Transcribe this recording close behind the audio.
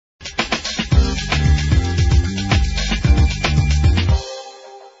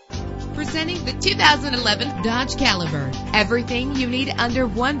the 2011 Dodge Caliber. Everything you need under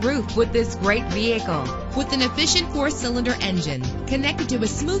one roof with this great vehicle. With an efficient 4-cylinder engine connected to a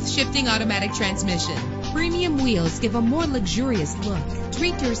smooth shifting automatic transmission, premium wheels give a more luxurious look.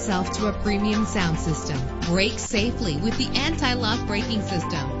 Treat yourself to a premium sound system. Brake safely with the anti-lock braking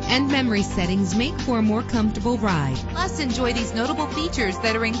system. And memory settings make for a more comfortable ride. Plus, enjoy these notable features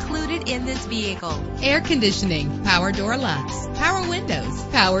that are included in this vehicle: air conditioning, power door locks, power windows,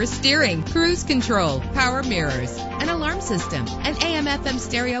 power steering, cruise control, power mirrors, an alarm system, an AM/FM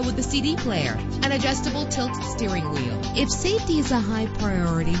stereo with a CD player, an adjustable tilt steering wheel. If safety is a high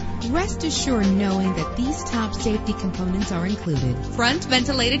priority, rest assured knowing that these top safety components are included: front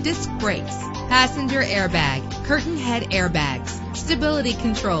ventilated disc brakes, passenger airbag, curtain head airbags, stability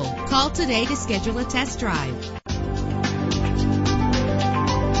control. Call today to schedule a test drive.